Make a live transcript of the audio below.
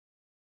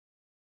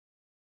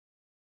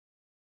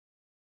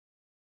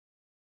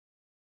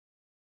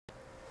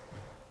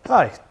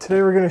Hi,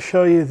 today we're going to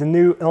show you the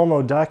new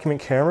Elmo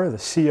document camera, the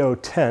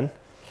CO-10.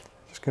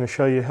 Just going to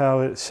show you how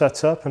it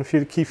sets up and a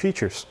few of the key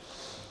features.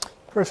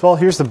 First of all,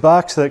 here's the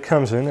box that it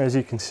comes in. As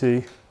you can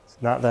see, it's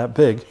not that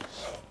big.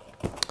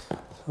 So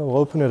we'll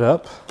open it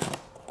up.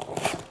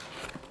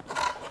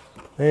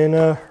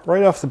 And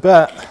right off the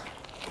bat,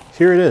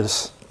 here it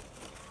is.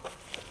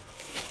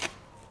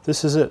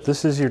 This is it.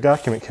 This is your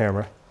document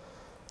camera.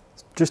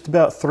 It's just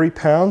about 3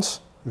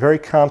 pounds, very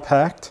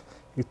compact.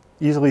 You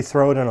easily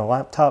throw it in a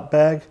laptop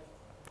bag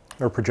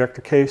or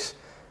projector case,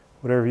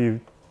 whatever you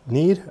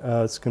need.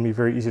 It's going to be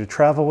very easy to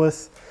travel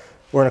with.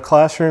 Or in a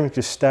classroom, you can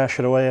just stash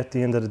it away at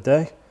the end of the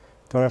day.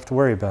 Don't have to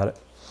worry about it.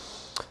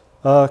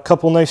 A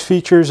couple nice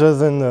features other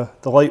than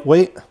the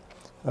lightweight.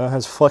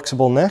 Has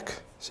flexible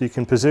neck, so you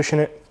can position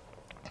it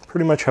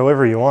pretty much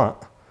however you want.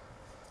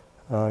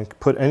 You can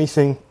put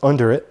anything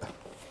under it,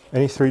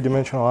 any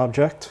three-dimensional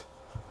object,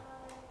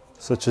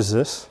 such as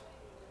this,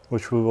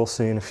 which we will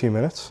see in a few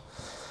minutes.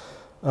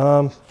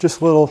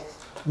 Just a little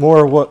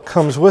more of what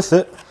comes with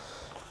it.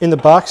 In the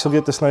box, you'll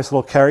get this nice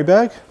little carry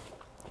bag.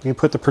 You can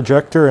put the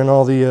projector and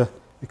all the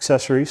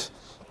accessories.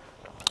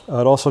 It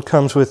also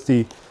comes with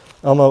the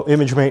Elmo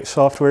ImageMate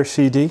software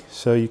CD,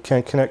 so you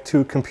can connect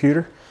to a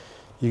computer.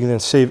 You can then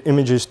save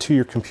images to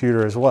your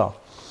computer as well.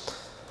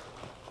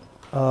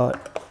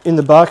 In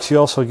the box, you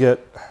also get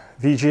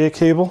VGA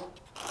cable,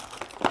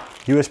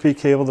 USB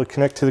cable to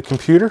connect to the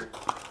computer,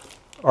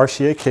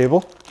 RCA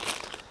cable,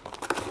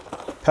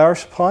 power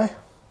supply,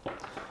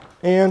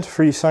 and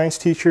for you science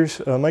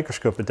teachers, a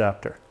microscope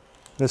adapter.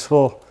 This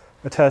will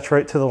attach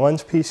right to the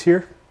lens piece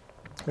here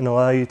and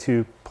allow you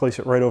to place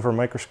it right over a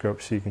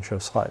microscope so you can show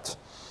slides.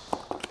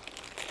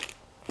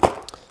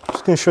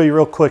 Just going to show you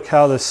real quick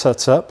how this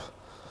sets up.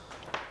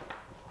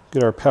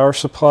 Get our power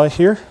supply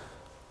here,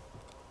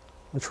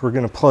 which we're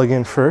going to plug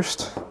in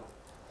first.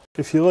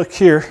 If you look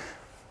here,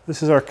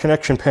 this is our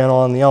connection panel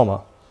on the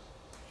Elmo.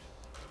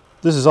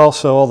 This is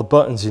also all the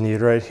buttons you need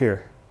right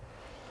here.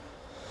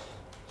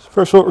 So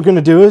first what we're going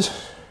to do is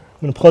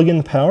I'm going to plug in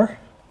the power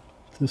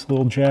to this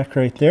little jack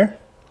right there.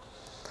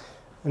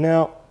 And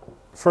now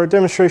for our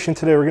demonstration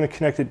today, we're going to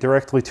connect it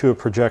directly to a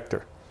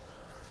projector.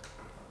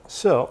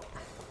 So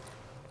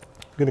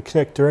I'm going to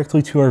connect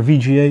directly to our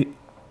VGA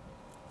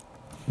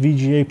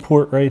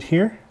port right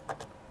here.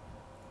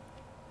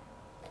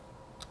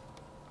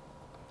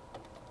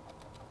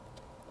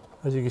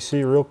 As you can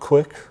see, real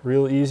quick,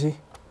 real easy.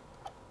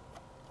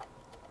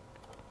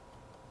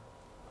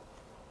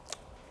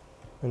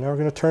 And now we're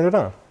going to turn it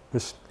on.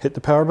 Just hit the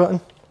power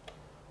button.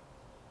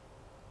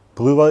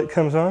 Blue light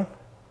comes on,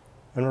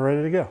 and we're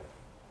ready to go.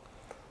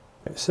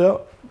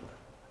 So,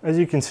 as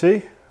you can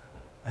see,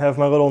 I have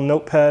my little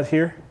notepad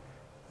here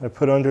I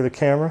put under the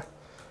camera.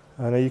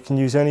 Now you can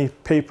use any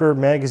paper,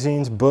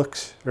 magazines,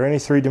 books, or any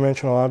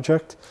three-dimensional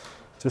object,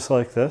 just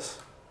like this.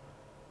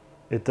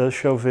 It does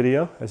show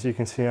video. As you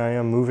can see, I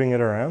am moving it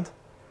around.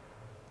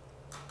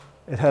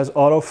 It has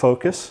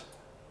autofocus,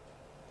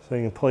 so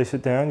you can place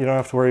it down. You don't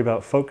have to worry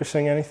about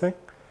focusing anything.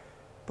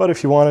 But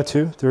if you wanted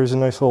to, there is a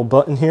nice little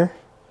button here.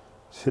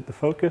 Just hit the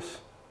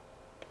focus,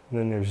 and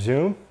then there's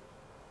zoom.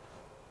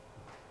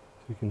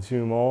 So you can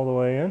zoom all the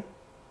way in.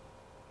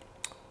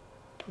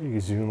 You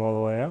can zoom all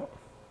the way out.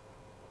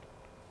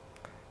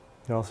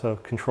 You can also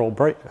control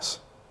brightness.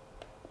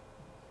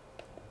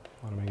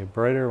 Want to make it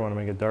brighter, want to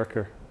make it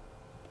darker.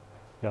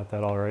 Got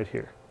that all right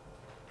here.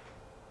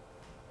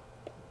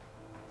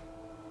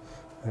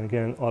 And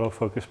again,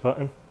 autofocus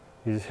button.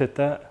 You just hit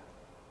that,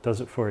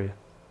 does it for you.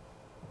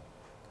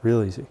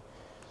 Real easy.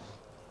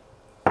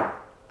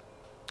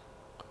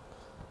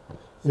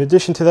 In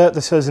addition to that,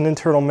 this has an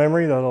internal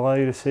memory that will allow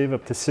you to save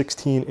up to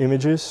 16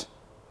 images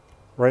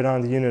right on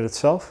the unit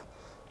itself.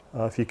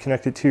 If you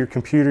connect it to your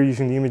computer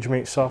using the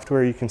ImageMate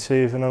software, you can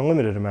save an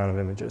unlimited amount of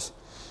images.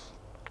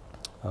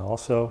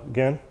 Also,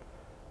 again,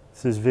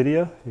 this is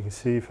video. You can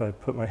see if I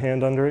put my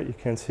hand under it, you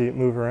can see it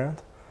move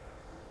around.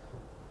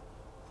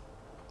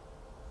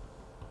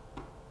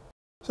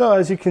 So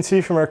as you can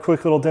see from our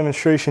quick little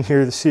demonstration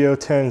here, the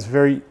CO-10 is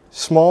very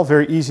small,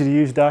 very easy to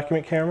use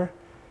document camera.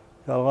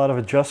 Got a lot of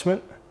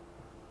adjustment.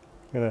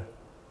 I'm going to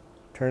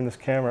turn this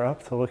camera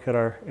up to look at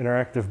our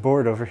interactive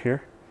board over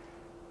here.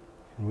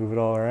 Move it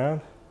all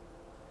around.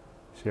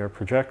 See our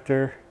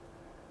projector,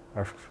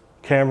 our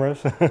cameras.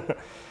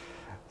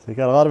 So you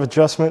got a lot of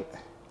adjustment.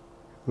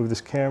 Move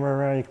this camera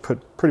around. You can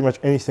put pretty much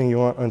anything you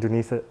want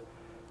underneath it.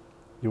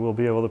 You will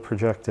be able to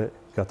project it.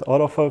 You got the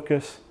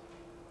autofocus,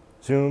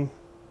 zoom,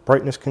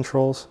 brightness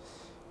controls.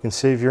 You can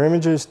save your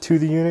images to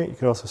the unit. You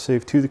can also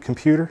save to the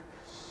computer.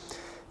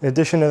 In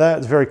addition to that,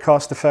 it's very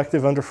cost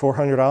effective, under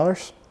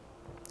 $400.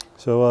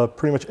 So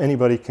pretty much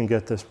anybody can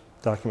get this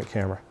document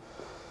camera.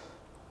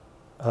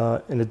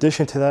 In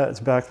addition to that,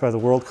 it's backed by the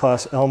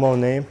world-class Elmo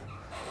name.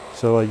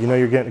 So you know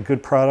you're getting a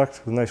good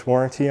product with a nice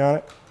warranty on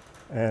it,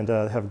 and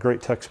have a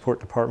great tech support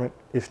department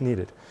if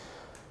needed.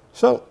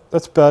 So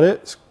that's about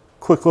it. It's a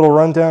quick little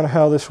rundown of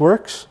how this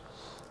works.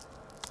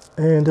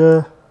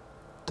 And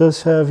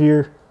does have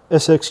your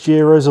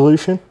SXGA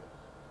resolution,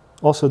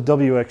 also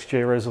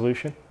WXGA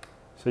resolution.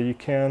 So you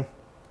can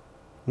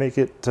make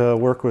it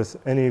work with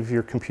any of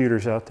your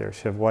computers out there.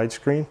 So you have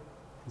widescreen,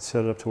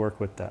 set it up to work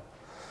with that.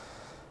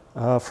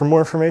 For more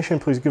information,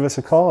 please give us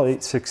a call at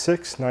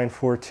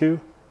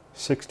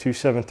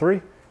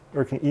 866-942-6273,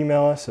 or you can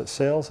email us at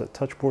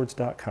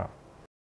sales@touchboards.com.